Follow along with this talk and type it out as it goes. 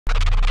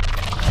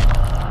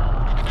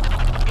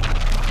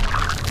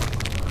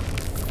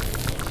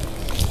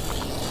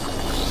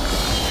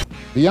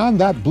Beyond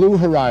that blue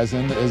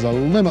horizon is a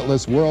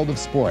limitless world of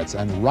sports,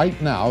 and right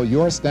now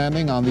you're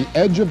standing on the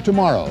edge of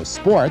tomorrow.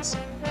 Sports,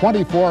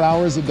 24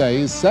 hours a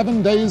day,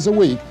 7 days a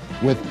week,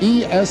 with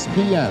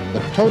ESPN, the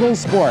Total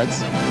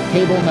Sports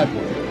Cable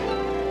Network.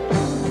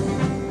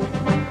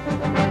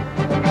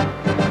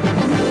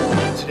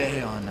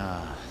 Today on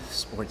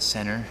Sports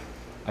Center,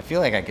 I feel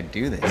like I could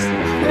do this.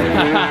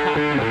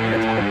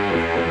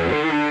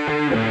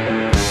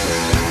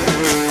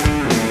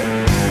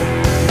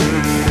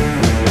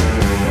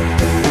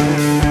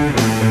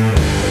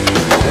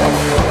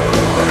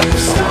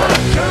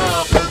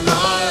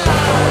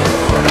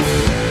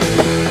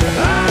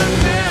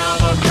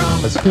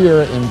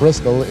 Here in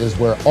Bristol is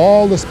where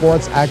all the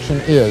sports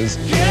action is.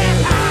 They've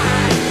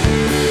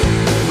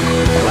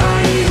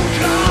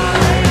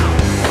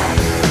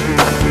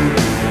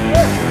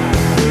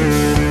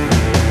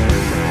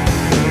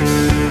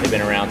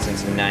been around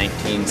since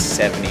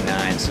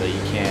 1979, so you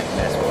can't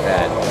mess with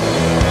that.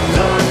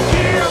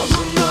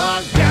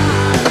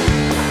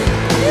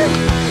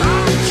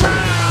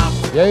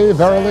 Yea,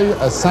 verily,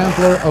 a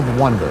sampler of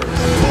wonders.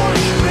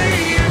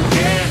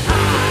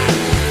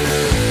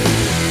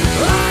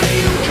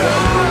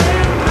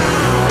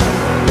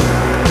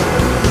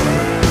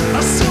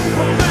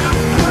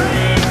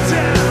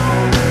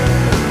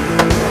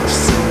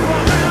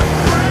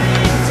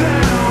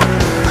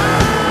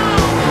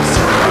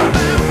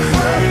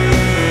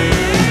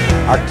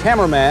 Our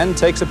cameraman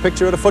takes a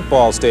picture at a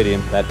football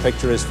stadium. That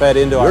picture is fed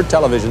into our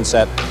television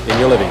set in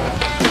your living room.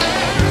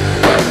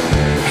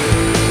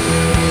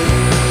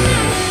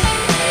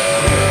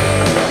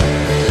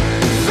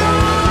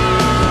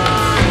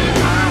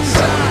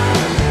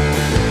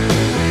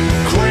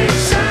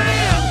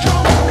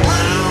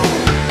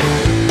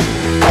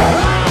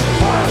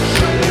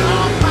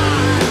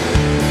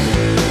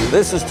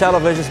 This is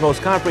television's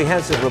most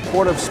comprehensive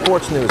report of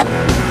sports news.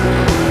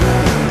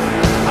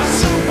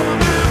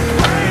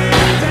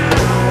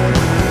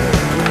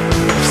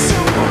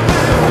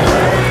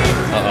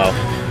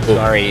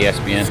 Sorry,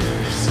 ESPN.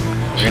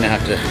 You're gonna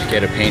have to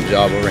get a paint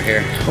job over here.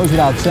 It goes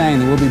without saying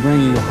that we'll be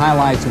bringing you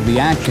highlights of the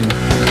action.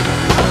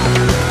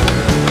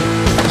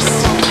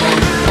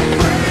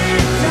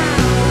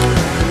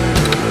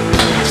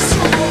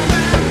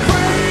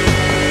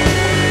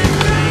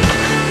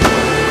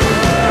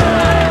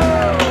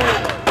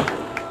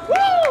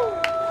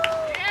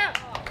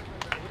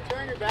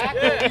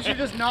 You should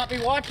just not be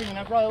watching and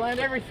I'd probably land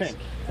everything.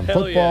 From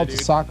football to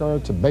soccer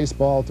to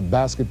baseball to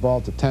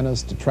basketball to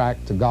tennis to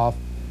track to golf,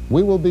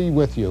 we will be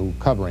with you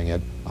covering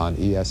it on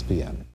ESPN.